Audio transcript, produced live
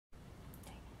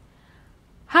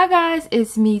Hi guys,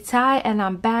 it's me Ty and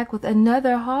I'm back with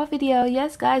another haul video.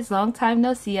 Yes guys, long time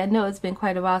no see. I know it's been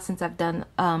quite a while since I've done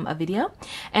a video,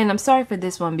 and I'm sorry for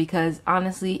this one because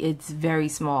honestly it's very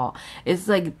small. It's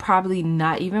like probably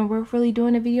not even worth really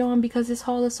doing a video on because this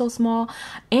haul is so small,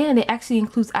 and it actually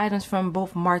includes items from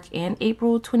both March and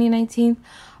April 2019.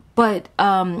 But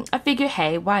I figured,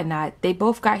 hey, why not? They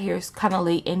both got here kind of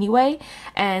late anyway,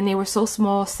 and they were so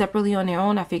small separately on their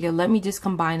own. I figured let me just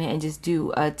combine it and just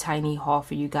do a tiny haul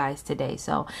for you guys today.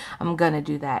 So I'm gonna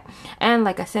do that. And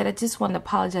like I said, I just want to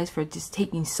apologize for just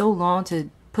taking so long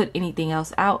to put anything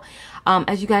else out.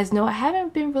 As you guys know, I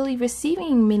haven't been really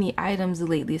receiving many items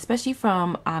lately, especially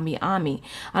from Ami.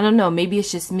 I don't know, maybe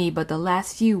it's just me, but the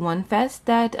last few One Fest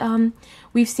that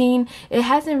we've seen, it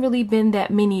hasn't really been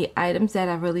that many items that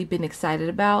I've really been excited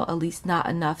about, at least not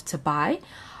enough to buy.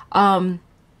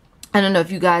 I don't know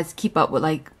if you guys keep up with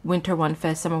like Winter One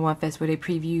Fest, Summer One Fest, where they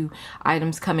preview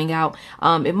items coming out.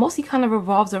 It mostly kind of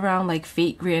revolves around like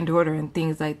Fate Grand Order and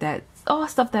things like that. All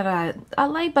stuff that I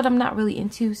like, but I'm not really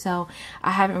into, so I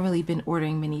haven't really been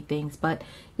ordering many things. But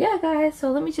yeah guys,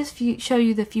 so let me just show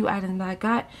you the few items that I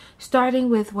got, starting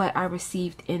with what I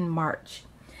received in March.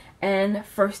 And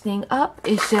first thing up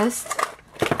is just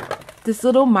this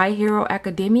little My Hero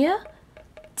Academia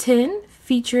tin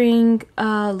featuring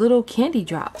little candy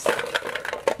drops.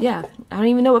 Yeah, I don't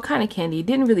even know what kind of candy.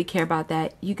 Didn't really care about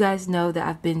that. You guys know that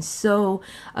I've been so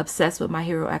obsessed with My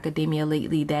Hero Academia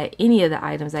lately that any of the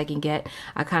items I can get,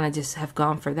 I kind of just have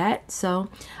gone for that. So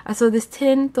I saw this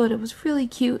tin, thought it was really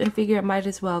cute, and figured I might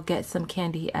as well get some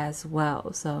candy as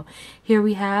well. So here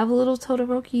we have a little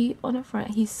Todoroki on the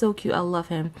front. He's so cute. I love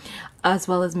him. As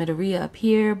well as Midoriya up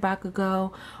here,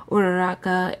 Bakugo,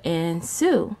 Uraraka, and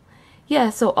Sue. Yeah,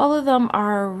 so all of them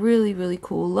are really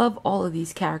cool. Love all of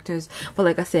these characters. But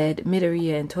like I said,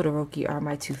 Midoriya and Todoroki are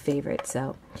my two favorites.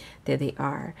 So there they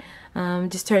are.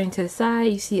 Just turning to the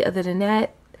side, you see other than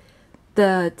that,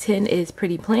 the tin is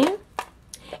pretty plain.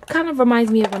 Kind of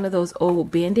reminds me of one of those old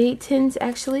Band-Aid tins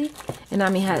actually. And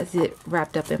Ami has it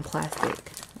wrapped up in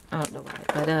plastic. I don't know why,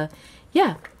 but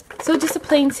yeah. So just a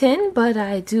plain tin, but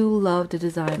I do love the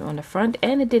design on the front,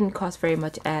 and it didn't cost very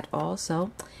much at all.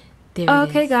 So there it is.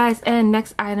 Okay guys, and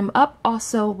next item up,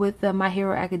 also with the My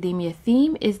Hero Academia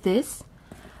theme, is this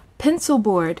pencil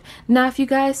board. Now if you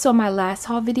guys saw my last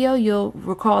haul video, you'll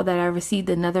recall that I received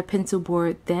another pencil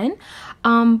board then,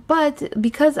 but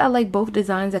because I like both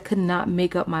designs, I could not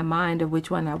make up my mind of which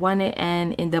one I wanted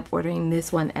and end up ordering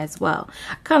this one as well.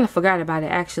 I kind of forgot about it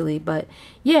actually, but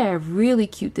yeah, really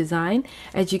cute design.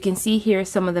 As you can see here,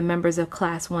 some of the members of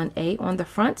class 1A on the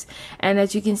front, and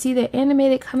as you can see, they're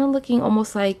animated kind of looking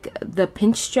almost like the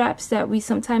pinch straps that we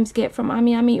sometimes get from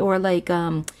Ami, or like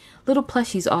little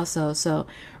plushies also. So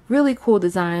really cool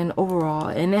design overall,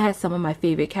 and it has some of my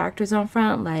favorite characters on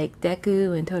front like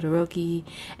Deku and Todoroki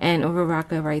and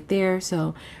Uraraka right there.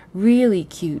 So really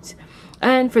cute.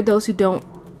 And for those who don't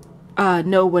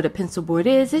know what a pencil board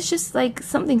is, it's just like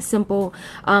something simple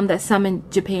that some in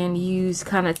Japan use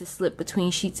kind of to slip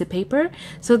between sheets of paper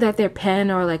so that their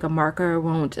pen or like a marker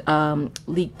won't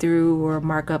leak through or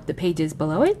mark up the pages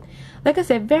below it. Like I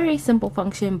said, very simple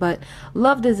function, but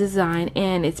love the design,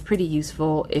 and it's pretty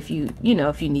useful if you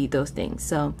need those things.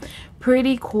 So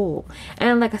pretty cool.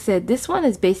 And like I said, this one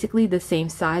is basically the same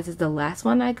size as the last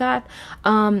one I got,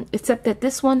 except that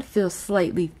this one feels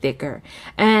slightly thicker.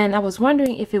 And I was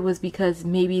wondering if it was because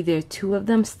maybe there are two of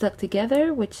them stuck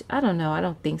together, which I don't know. I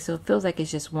don't think so. It feels like it's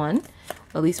just one,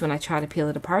 at least when I try to peel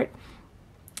it apart.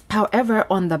 However,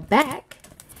 on the back,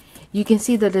 you can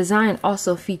see the design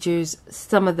also features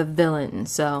some of the villains.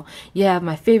 So you have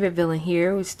my favorite villain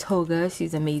here, which is Toga.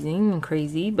 She's amazing and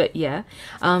crazy, but yeah.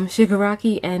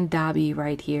 Shigaraki and Dabi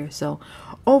right here. So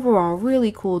overall,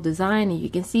 really cool design, and you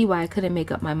can see why I couldn't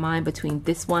make up my mind between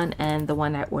this one and the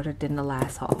one I ordered in the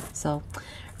last haul. So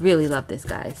really love this,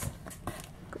 guys.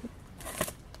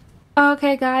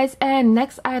 Okay guys, and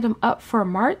next item up for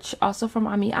March, also from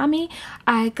Ami,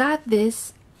 I got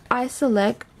this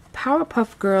iSelect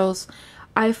Powerpuff Girls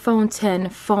iPhone 10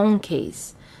 phone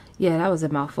case. Yeah, that was a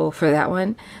mouthful for that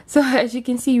one. So as you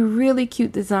can see, really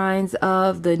cute designs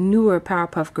of the newer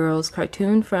Powerpuff Girls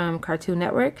cartoon from Cartoon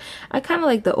Network. I kind of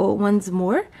like the old ones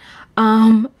more,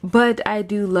 but I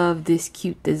do love this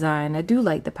cute design. I do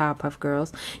like the Powerpuff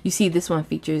Girls. You see this one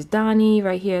features Donnie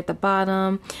right here at the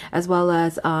bottom, as well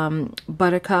as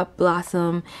Buttercup,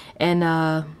 Blossom,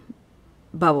 and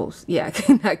Bubbles. Yeah, I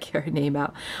cannot get her name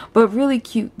out, but really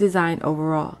cute design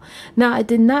overall. Now I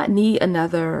did not need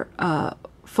another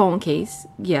phone case.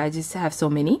 Yeah, I just have so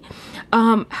many.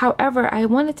 However, I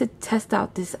wanted to test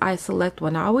out this iSelect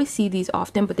one. I always see these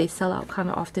often, but they sell out kind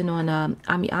of often on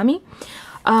Ami.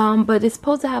 But it's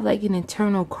supposed to have like an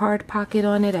internal card pocket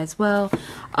on it as well.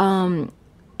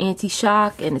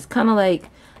 Anti-shock, and it's kind of like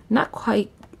not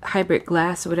quite hybrid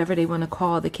glass or whatever they want to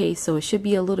call the case, so it should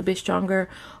be a little bit stronger,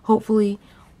 hopefully.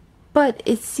 But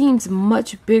it seems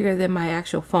much bigger than my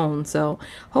actual phone, so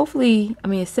hopefully, I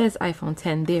mean, it says iPhone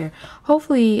 10 there.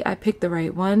 Hopefully I picked the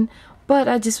right one. But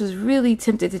I just was really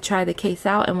tempted to try the case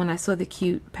out, and when I saw the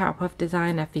cute Powerpuff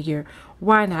design, I figured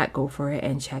why not go for it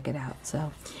and check it out.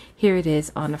 So here it is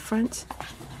on the front,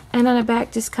 and on the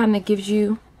back just kind of gives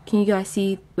you, can you guys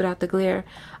see without the glare,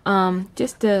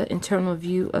 just the internal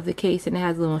view of the case, and it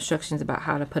has little instructions about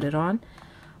how to put it on.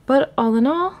 But all in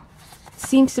all,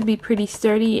 seems to be pretty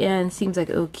sturdy and seems like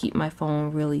it will keep my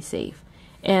phone really safe.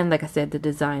 And like I said, the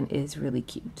design is really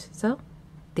cute. So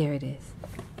there it is.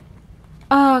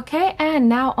 Okay, and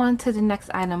now on to the next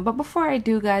item. But before I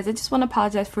do, guys, I just want to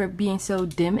apologize for it being so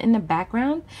dim in the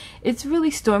background. It's really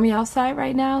stormy outside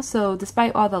right now, so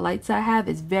despite all the lights I have,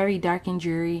 it's very dark and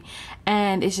dreary,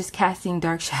 and it's just casting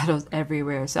dark shadows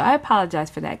everywhere. So I apologize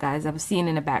for that, guys. I was seeing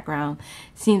in the background,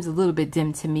 seems a little bit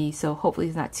dim to me, so hopefully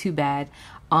it's not too bad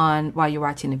on while you're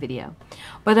watching the video.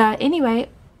 But anyway,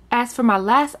 as for my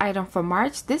last item for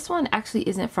March, this one actually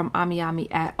isn't from AmiAmi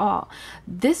at all.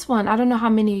 This one, I don't know how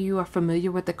many of you are familiar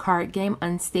with the card game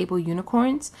Unstable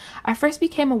Unicorns. I first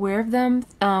became aware of them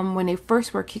when they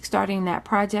first were kickstarting that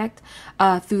project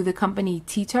through the company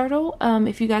T-Turtle.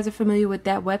 If you guys are familiar with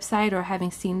that website or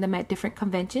having seen them at different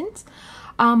conventions.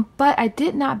 But I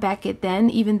did not back it then,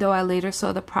 even though I later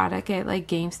saw the product at like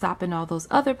GameStop and all those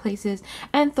other places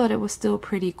and thought it was still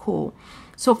pretty cool.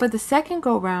 So for the second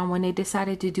go round, when they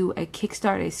decided to do a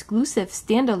Kickstarter exclusive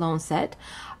standalone set,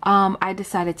 I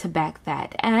decided to back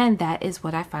that, and that is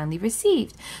what I finally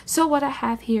received. So what I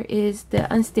have here is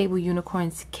the Unstable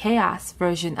Unicorns Chaos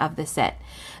version of the set.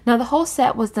 Now the whole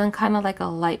set was done kind of like a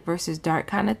light versus dark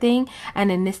kind of thing,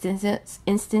 and in this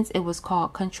instance it was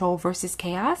called Control versus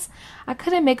Chaos. I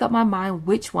couldn't make up my mind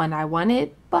which one I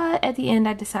wanted, but at the end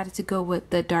I decided to go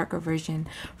with the darker version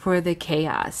for the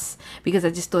Chaos, because I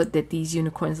just thought that these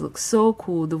unicorns look so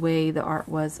cool the way the art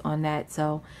was on that.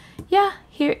 So yeah,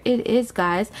 here it is,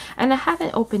 guys, and I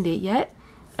haven't opened it yet.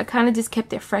 I kind of just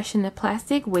kept it fresh in the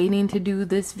plastic, waiting to do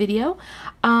this video.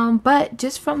 But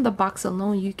just from the box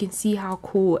alone, you can see how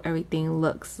cool everything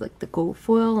looks. Like the gold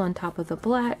foil on top of the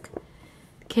black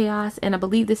Chaos, and I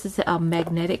believe this is a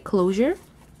magnetic closure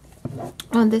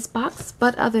on this box.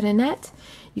 But other than that,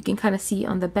 you can kind of see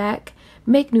on the back,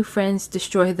 make new friends,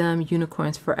 destroy them,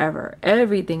 unicorns forever.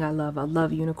 Everything I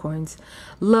love unicorns,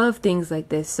 love things like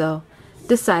this. So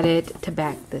decided to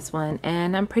back this one,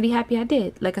 and I'm pretty happy I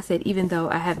did. Like I said, even though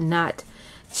I have not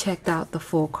checked out the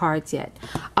full cards yet.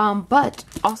 But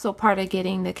also part of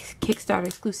getting the Kickstarter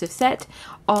exclusive set,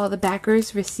 all the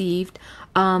backers received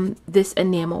this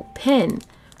enamel pin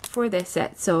for their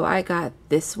set. So I got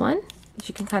this one, as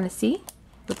you can kind of see,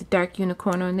 with the dark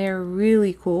unicorn on there.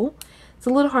 Really cool. It's a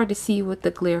little hard to see with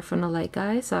the glare from the light,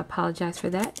 guys, so I apologize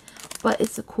for that, but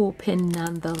it's a cool pin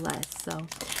nonetheless. So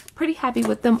pretty happy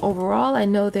with them overall. I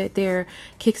know that they're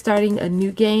kickstarting a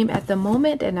new game at the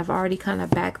moment, and I've already kind of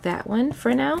backed that one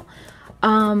for now,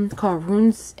 called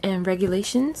Runes and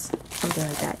Regulations, something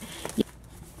like that.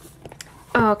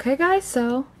 Yeah. Okay, guys,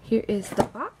 so here is the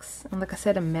box, and like I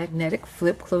said, a magnetic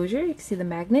flip closure. You can see the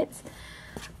magnets.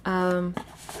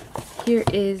 Here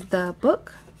is the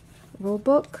book, rule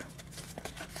book.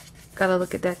 Gotta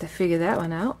look at that to figure that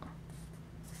one out.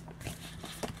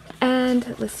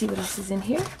 And let's see what else is in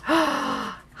here.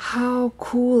 How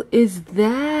cool is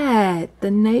that? The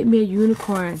Nightmare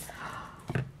Unicorn.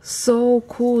 So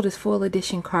cool, this full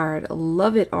edition card. I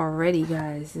love it already,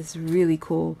 guys. It's really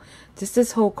cool. Just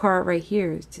this whole card right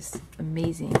here is just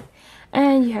amazing.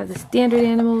 And you have the standard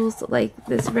animals like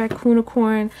this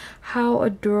raccoonicorn. How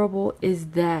adorable is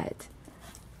that?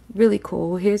 Really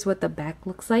cool. Here's what the back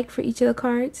looks like for each of the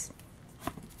cards.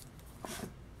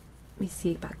 Let me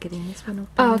see about getting this one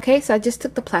open. Okay, so I just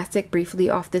took the plastic briefly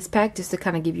off this pack just to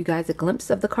kind of give you guys a glimpse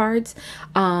of the cards.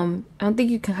 I don't think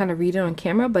you can kind of read it on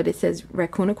camera, but it says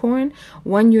raccoonicorn.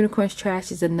 One unicorn's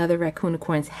trash is another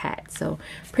raccoonicorn's hat. So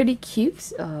pretty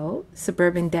cute. Oh,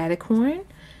 suburban dadicorn.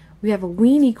 We have a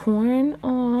weenie corn.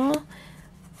 Aww.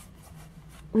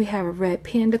 We have a red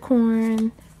panda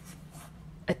corn.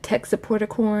 A tech supporter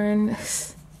corn.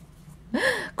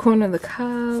 Corn on the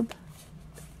cob.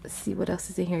 Let's see what else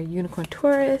is in here. Unicorn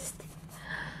tourist.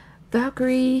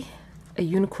 Valkyrie. A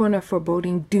unicorn of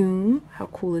foreboding doom. How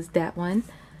cool is that one?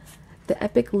 The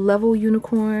epic level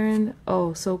unicorn.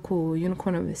 Oh, so cool.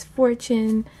 Unicorn of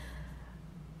misfortune.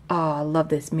 Oh, I love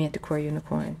this manticore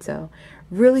unicorn. So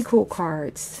really cool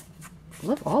cards.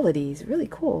 Love all of these. Really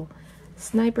cool.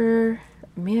 Sniper.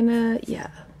 Mana, yeah,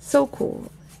 so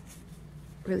cool.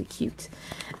 Really cute.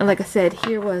 And like I said,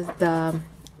 here was the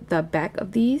back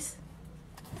of these.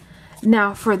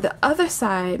 Now for the other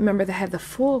side, remember they had the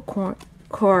full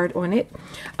card on it.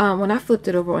 When I flipped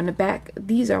it over on the back,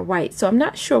 these are white, so I'm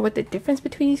not sure what the difference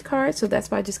between these cards, so that's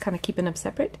why I'm just kind of keeping them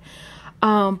separate.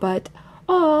 But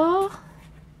oh,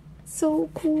 so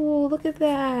cool, look at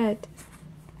that.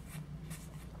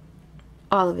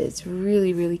 All of it's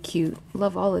really, really cute.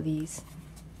 Love all of these.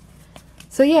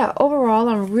 So yeah, overall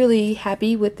I'm really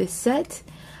happy with this set.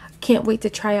 Can't wait to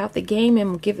try out the game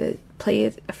and play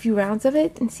it a few rounds of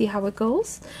it and see how it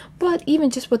goes. But even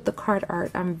just with the card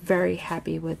art, I'm very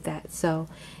happy with that. So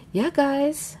yeah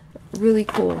guys, really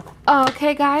cool.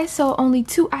 Okay guys, so only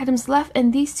 2 items left,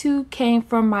 and these 2 came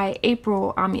from my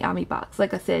April Ami Ami box.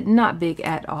 Like I said, not big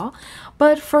at all.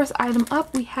 But first item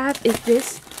up we have is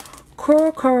this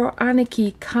KoroKoro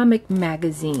Aniki comic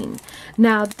magazine.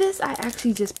 Now this I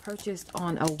actually just purchased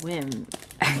on a whim,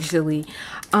 actually.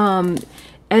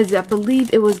 As I believe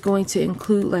it was going to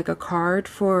include like a card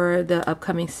for the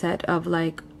upcoming set of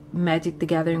like Magic the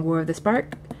Gathering War of the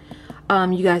Spark.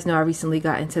 You guys know I recently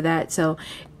got into that, so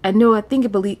I think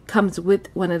it comes with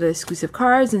one of the exclusive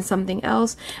cards and something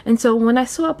else. And so when I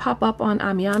saw it pop up on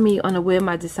Ami Ami on a whim,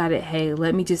 I decided, hey,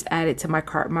 let me just add it to my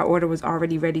cart. My order was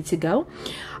already ready to go.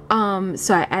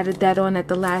 So I added that on at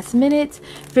the last minute,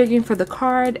 figuring for the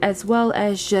card as well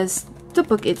as just the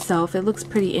book itself. It looks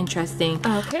pretty interesting.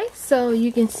 Okay, so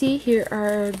you can see here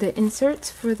are the inserts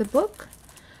for the book.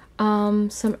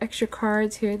 Some extra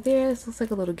cards here and there. This looks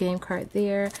like a little game card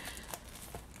there.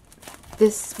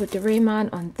 This with the Raymon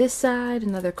on this side,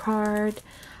 another card.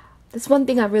 That's one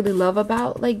thing I really love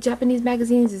about like Japanese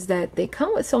magazines, is that they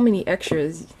come with so many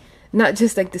extras, not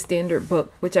just like the standard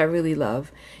book, which I really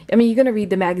love. I mean, you're gonna read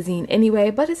the magazine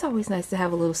anyway, but it's always nice to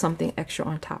have a little something extra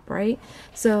on top, right?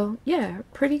 So yeah,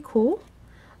 pretty cool.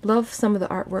 Love some of the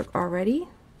artwork already.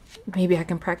 Maybe I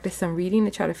can practice some reading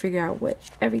to try to figure out what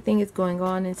everything is going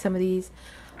on in some of these.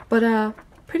 But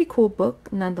pretty cool book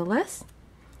nonetheless.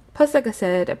 Plus, like I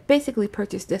said, I basically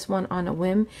purchased this one on a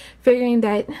whim, figuring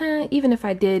that even if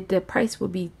I did, the price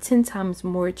would be 10 times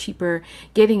more cheaper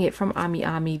getting it from Ami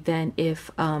Ami than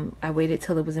if I waited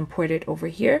till it was imported over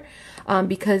here.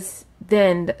 Because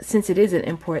then, since it is an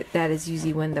import, that is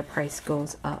usually when the price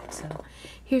goes up. So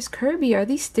here's Kirby. Are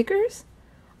these stickers?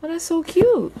 Oh, that's so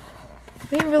cute. I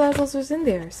didn't realize those was in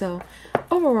there. So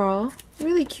overall,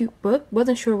 really cute book.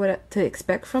 Wasn't sure what to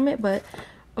expect from it, but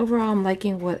overall I'm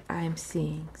liking what I'm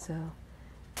seeing. So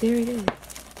there it is.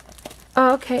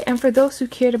 Okay, and for those who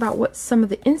cared about what some of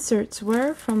the inserts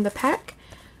were from the pack,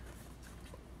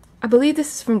 I believe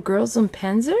this is from Girls and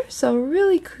Panzer. So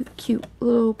really cute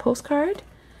little postcard.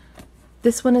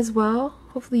 This one as well.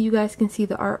 Hopefully you guys can see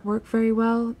the artwork very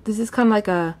well. This is kind of like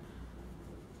a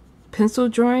pencil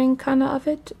drawing kind of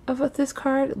this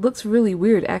card. It looks really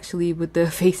weird actually with the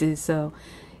faces. So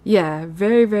yeah,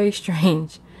 very, very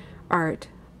strange art.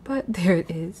 But there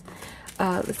it is.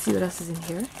 Let's see what else is in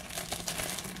here.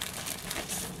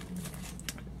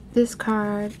 This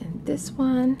card and this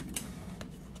one.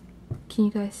 Can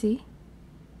you guys see?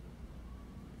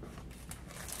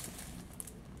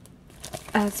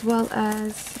 As well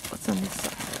as what's on this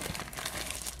side.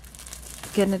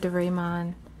 Again, the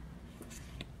Doraemon.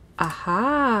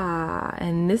 Aha!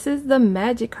 And this is the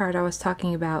magic card I was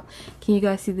talking about. Can you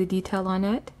guys see the detail on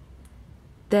it?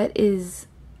 That is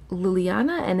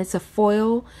Liliana, and it's a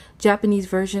foil Japanese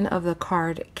version of the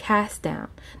card Cast Down.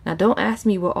 Now don't ask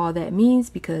me what all that means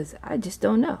because I just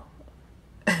don't know.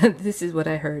 This is what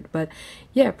I heard, but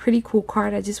yeah, pretty cool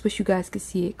card. I just wish you guys could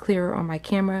see it clearer on my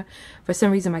camera. For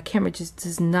some reason my camera just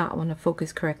does not want to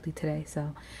focus correctly today.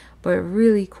 So, but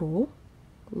really cool.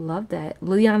 Love that.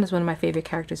 Liliana is one of my favorite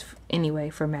characters anyway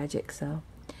for Magic. So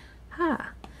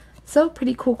so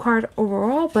pretty cool card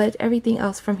overall, but everything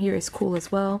else from here is cool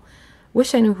as well.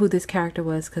 Wish I knew who this character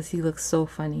was because he looks so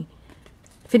funny.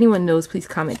 If anyone knows, please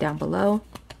comment down below.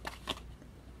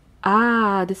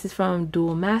 This is from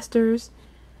Duel Masters.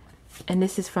 And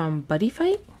this is from Buddy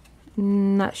Fight.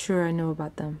 Not sure I know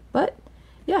about them. But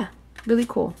yeah, really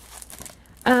cool.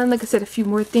 Like I said, a few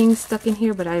more things stuck in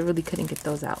here, but I really couldn't get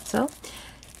those out. So,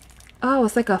 oh,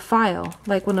 it's like a file.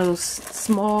 Like one of those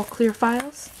small clear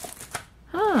files.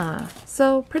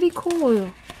 So pretty cool.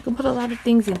 You can put a lot of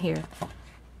things in here.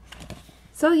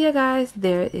 So yeah guys,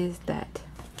 there is that.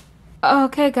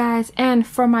 Okay guys, and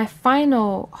for my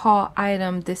final haul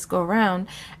item this go around,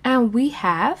 and we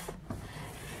have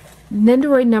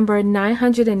Nendoroid number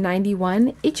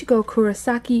 991, Ichigo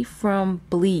Kurosaki from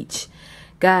Bleach.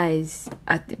 Guys,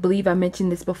 I believe I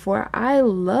mentioned this before. I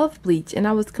love Bleach, and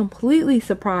I was completely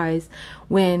surprised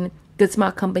when Good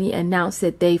Smile Company announced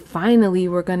that they finally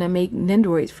were gonna make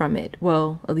Nendoroids from it.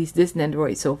 Well, at least this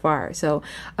Nendoroid so far. So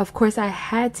of course I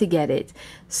had to get it.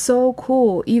 So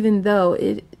cool, even though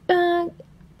it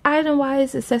item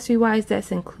wise, accessory wise,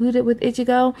 that's included with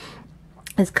Ichigo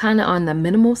is kind of on the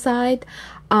minimal side.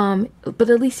 But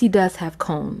at least he does have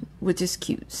Cone, which is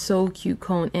cute. So cute,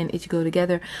 Cone and Ichigo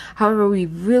together. However, we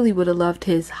really would have loved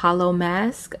his hollow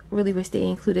mask. Really wish they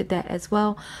included that as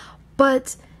well.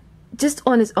 But just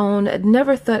on its own, I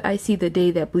never thought I'd see the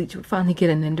day that Bleach would finally get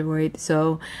an Nendoroid.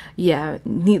 So yeah,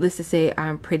 needless to say,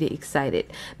 I'm pretty excited.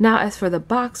 Now, as for the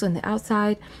box on the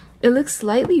outside, it looks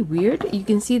slightly weird. You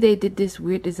can see they did this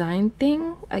weird design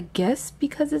thing, I guess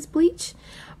because it's Bleach.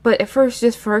 But at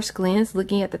first glance,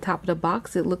 looking at the top of the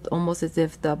box, it looked almost as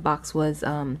if the box was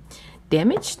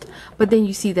damaged. But then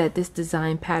you see that this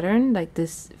design pattern, like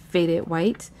this faded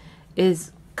white,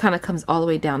 is kind of comes all the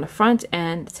way down the front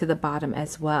and to the bottom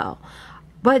as well.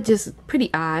 But just pretty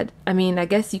odd. I mean, I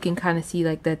guess you can kind of see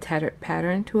like the tattered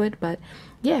pattern to it. But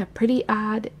yeah, pretty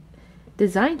odd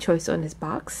design choice on this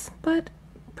box. But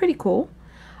pretty cool.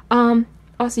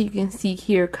 Also, you can see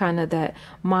here kind of that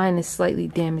mine is slightly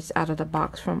damaged out of the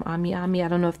box from Ami. I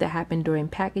don't know if that happened during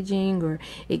packaging or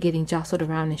it getting jostled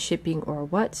around in shipping or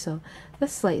what. So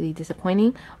that's slightly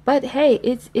disappointing. But hey,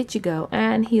 it's Ichigo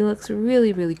and he looks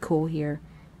really, really cool here.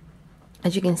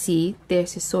 As you can see,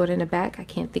 there's his sword in the back. I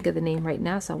can't think of the name right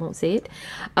now, so I won't say it.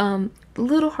 A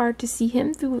little hard to see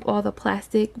him through all the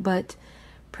plastic, but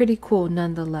pretty cool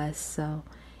nonetheless. So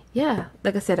yeah,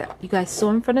 like I said, you guys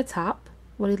saw him from the top,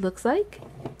 what he looks like.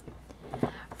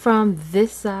 From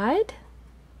this side,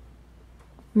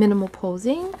 minimal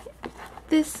posing.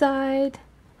 This side,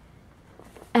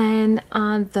 and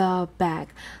on the back.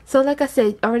 So like I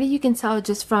said, already you can tell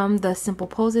just from the simple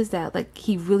poses that like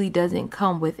he really doesn't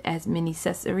come with as many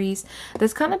accessories.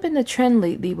 That's kind of been the trend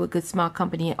lately with Good Smile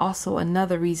Company, and also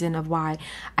another reason of why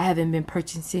I haven't been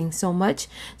purchasing so much,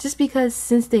 just because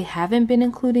since they haven't been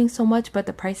including so much but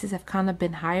the prices have kind of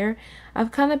been higher,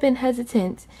 I've kind of been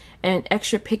hesitant and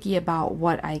extra picky about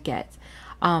what I get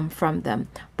from them.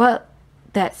 But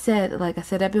that said, like I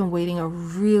said, I've been waiting a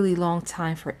really long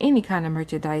time for any kind of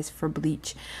merchandise for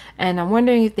Bleach. And I'm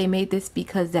wondering if they made this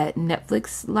because that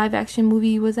Netflix live action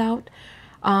movie was out.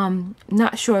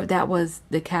 Not sure if that was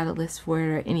the catalyst for it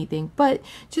or anything, but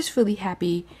just really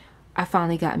happy I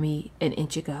finally got me an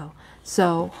Ichigo.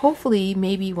 So hopefully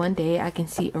maybe one day I can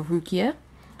see a Rukia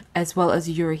as well as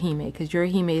Yurihime, because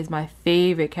Yurihime is my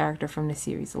favorite character from the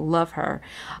series. Love her.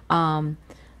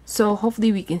 So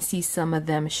hopefully we can see some of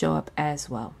them show up as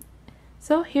well.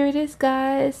 So here it is,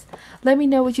 guys. Let me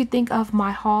know what you think of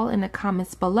my haul in the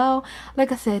comments below.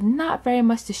 Like I said, not very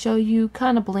much to show you,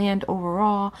 kind of bland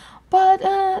overall, but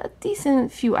a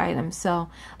decent few items. So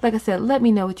like I said, let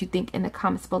me know what you think in the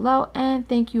comments below, and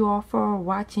thank you all for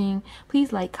watching.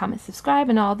 Please like, comment, subscribe,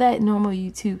 and all that normal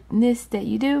YouTube-ness that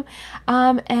you do.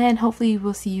 And hopefully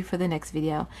we'll see you for the next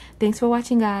video. Thanks for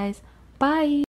watching, guys. Bye.